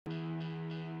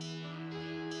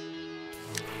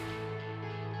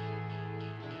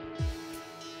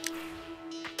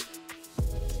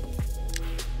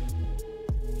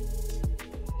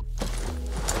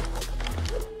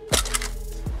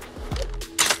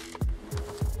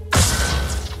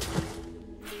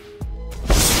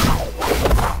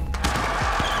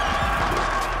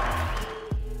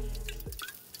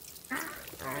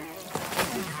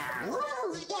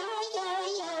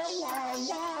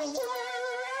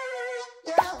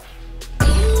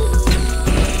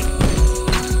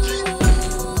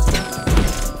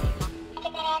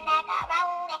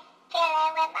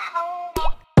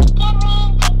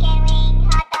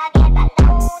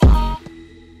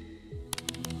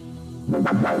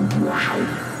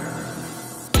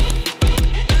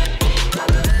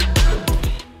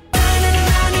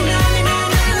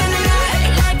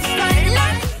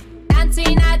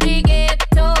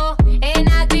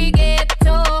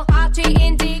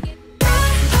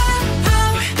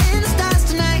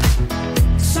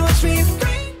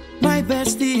My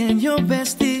bestie and your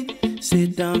bestie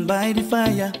sit down by the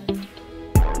fire.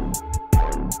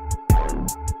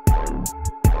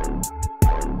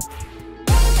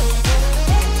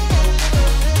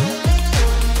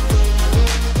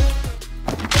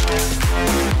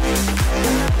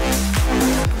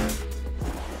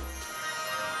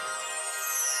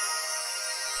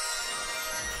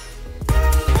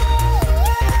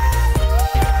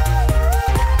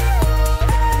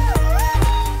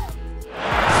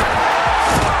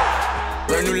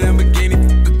 Brand new Lamborghini,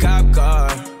 a cop car.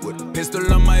 With a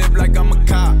pistol on my hip like I'm a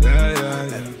cop.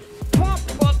 Yeah. Pump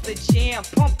up the jam,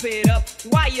 pump it up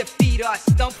while your feet are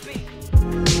stumping.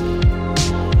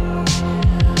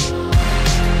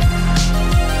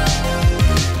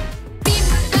 Bim,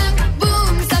 bam,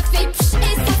 boum, ça fait psh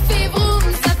et ça fait vroom,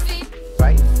 ça fait.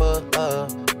 Right foot up,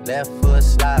 left foot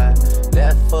slide.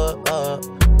 Left foot up,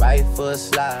 right foot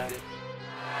slide.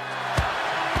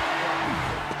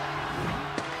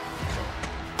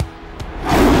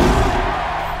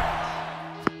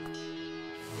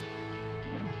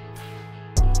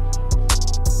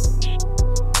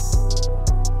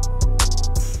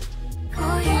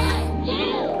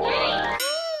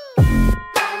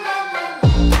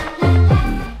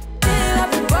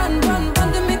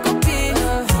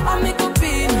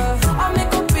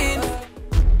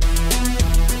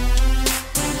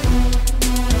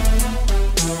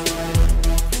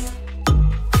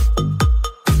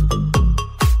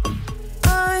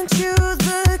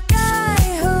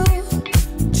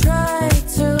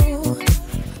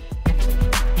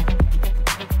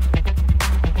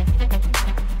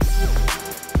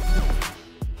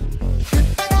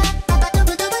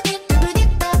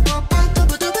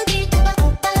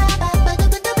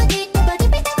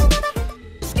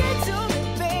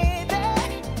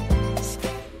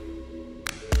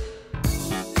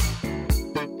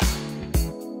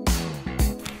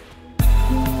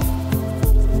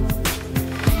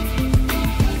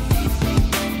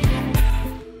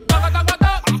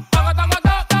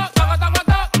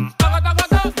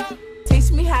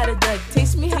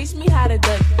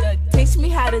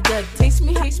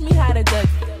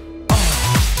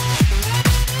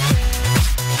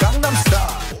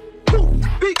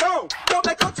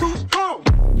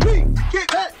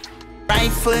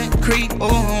 Foot creep,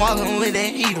 oh, walking with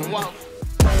that heater.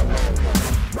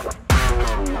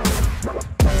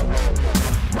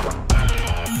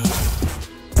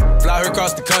 Fly her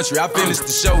across the country, I finished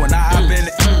the show and I hop in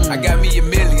it. I got me a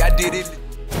milli, I did it.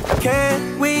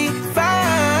 Can we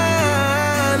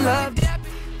find love?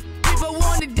 People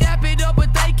want to dap it up,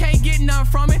 but they can't get none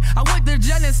from it. I went to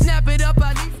jail and snap it up.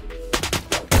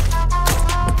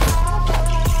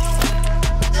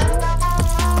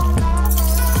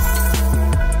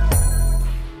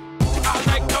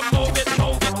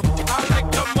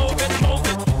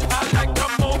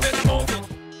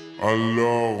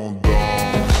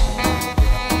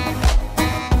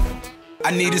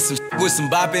 I needed some with some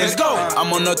bop in it. Let's go.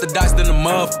 I'm unorthodox than a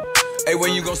muff. Hey,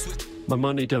 when you gon' switch? My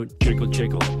money don't jiggle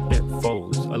jiggle, it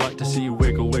folds. I like to see you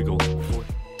wiggle wiggle.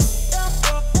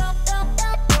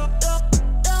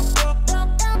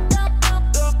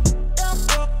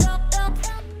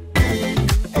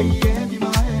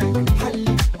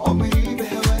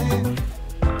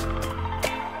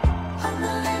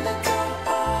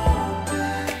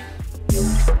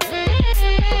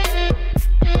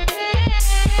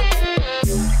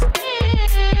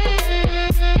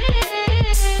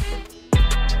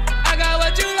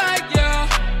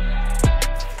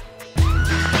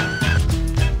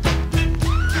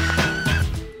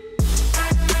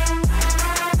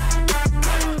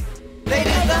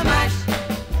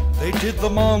 The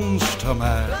monster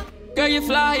man. Girl, you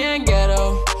fly and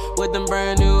ghetto with them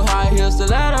brand new high heel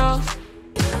stilettos.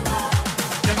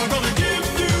 Never gonna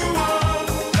give you up,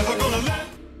 never gonna let.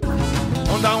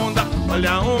 Onda, onda,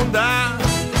 olha a onda.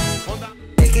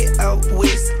 Take it out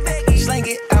west, slang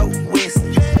it out west.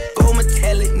 Go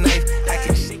metallic knife, I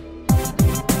can shake.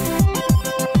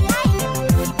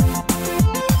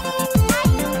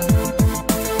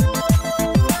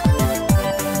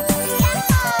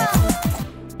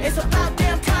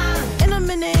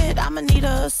 Need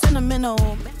a sentimental.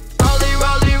 Rolly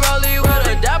with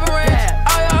a dapper ring.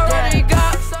 I already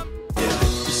got some.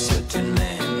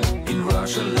 Settling in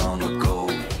Russia long ago.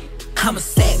 I'm a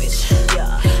savage,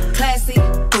 yeah. Classy,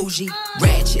 bougie,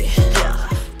 ratchet. Yeah.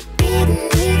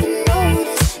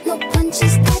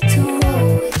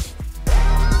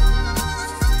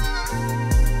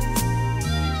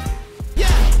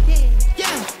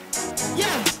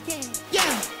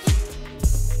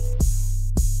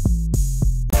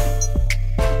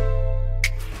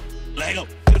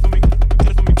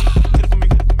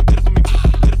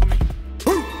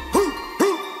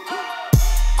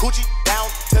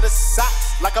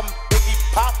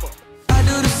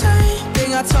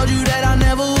 you that I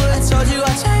never would. Told you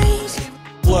I changed.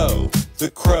 Flow, the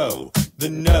crow, the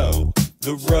no,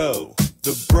 the row,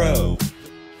 the bro.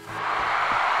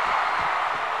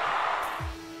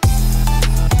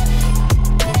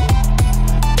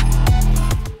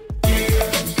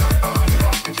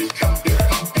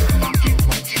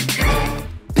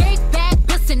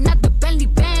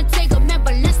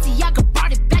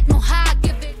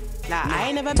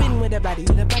 Never been with a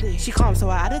baddie, she calm, so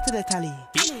I added to the tally.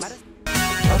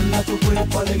 Dala tu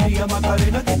cuerpo alegría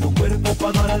Macarena, que tu cuerpo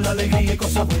pa' dar la alegría y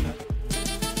cosas buenas.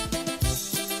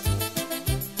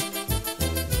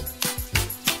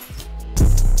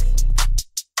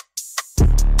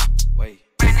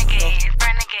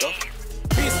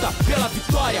 Pista pela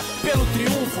vitória, pelo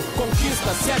triunfo,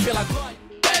 conquista se é pela glória.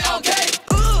 Okay,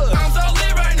 I'm so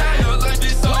lit right now, your life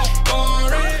is so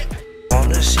boring.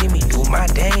 Wanna see me do my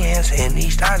dance in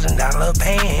these $1,000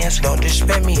 pants? Don't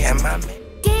disrespect me and my man.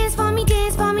 Dance for me,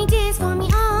 dance for me, dance for me,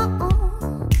 oh,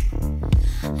 oh.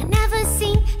 I never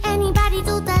seen anybody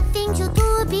do the things you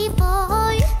do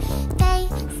before. They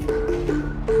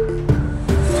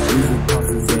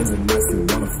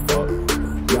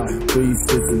Please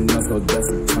sit the nuts, so that's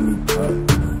a tummy tuck.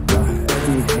 Yeah,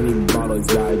 empty Henny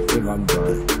bottles, yeah, I think I'm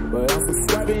done. But I'm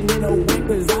subscribing in a way,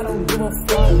 cause I don't give a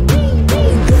fuck.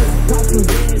 Talk to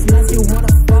hands, now you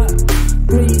wanna